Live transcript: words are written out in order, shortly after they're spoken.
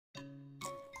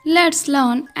Let's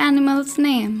learn animals'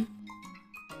 name.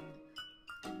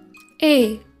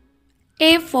 A.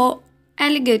 A for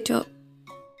alligator.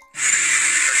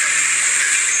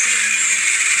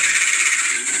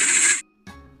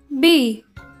 B.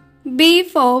 B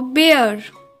for bear.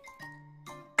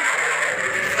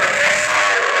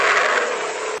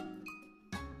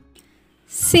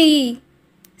 C.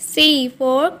 C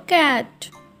for cat.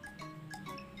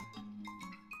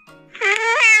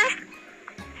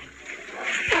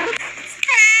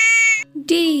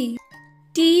 D.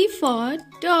 D for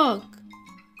dog.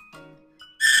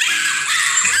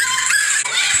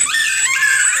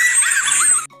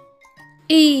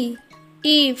 E.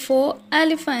 E for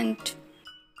elephant.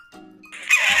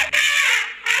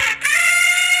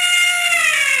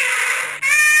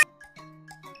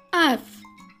 F.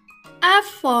 F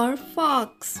for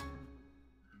fox.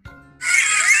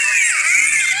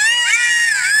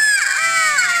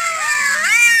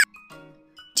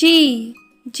 G.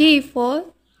 G for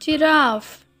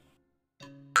giraffe.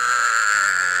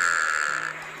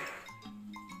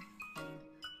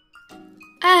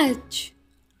 H.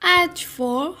 H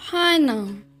for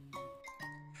hyena.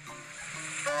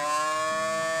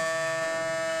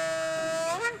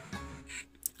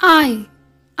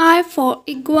 I for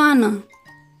iguana.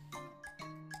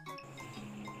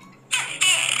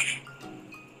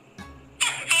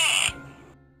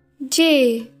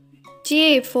 J.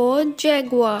 J for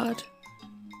jaguar.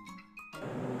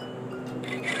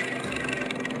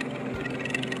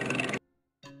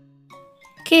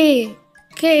 K.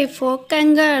 K for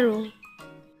kangaroo.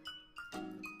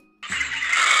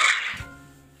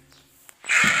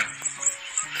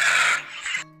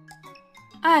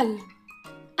 L.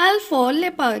 L for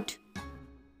leopard.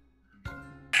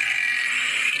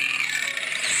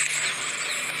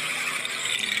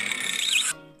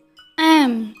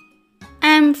 M.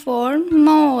 M for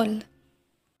mole.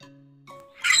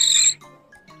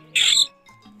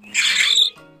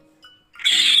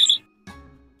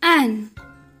 N.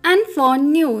 N for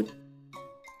newt.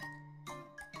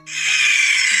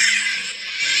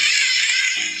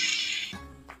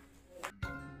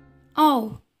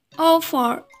 O. O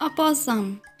for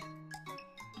opossum.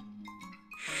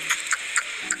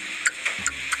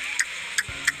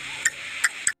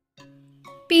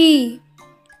 P.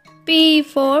 P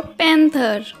for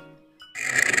panther.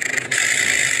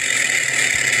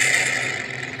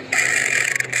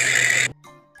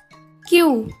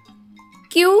 Q.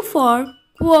 Q for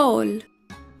quoll.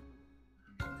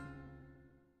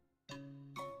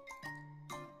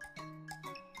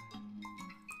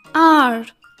 R.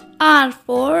 R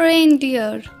for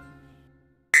reindeer.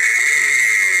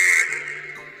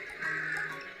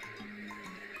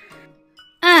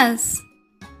 S.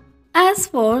 S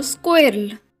for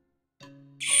squirrel.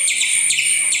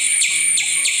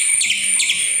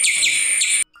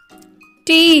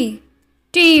 T.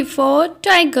 T for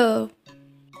tiger.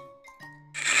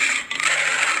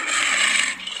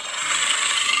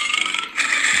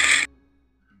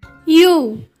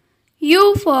 U.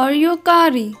 U for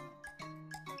uakari.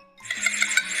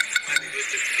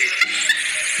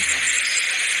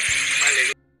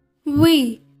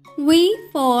 V. V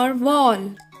for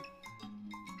vole.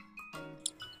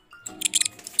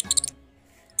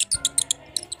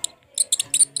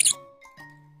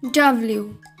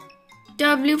 W.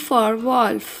 W for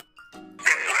wolf.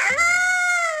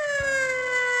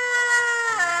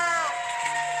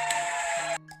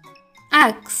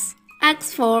 X.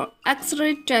 X for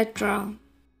X-ray tetra.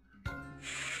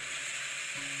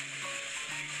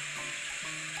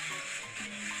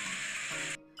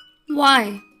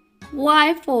 Y.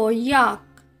 Y for yak.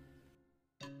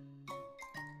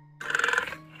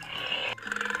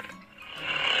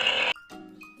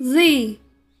 Z.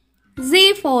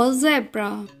 Z for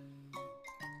zebra.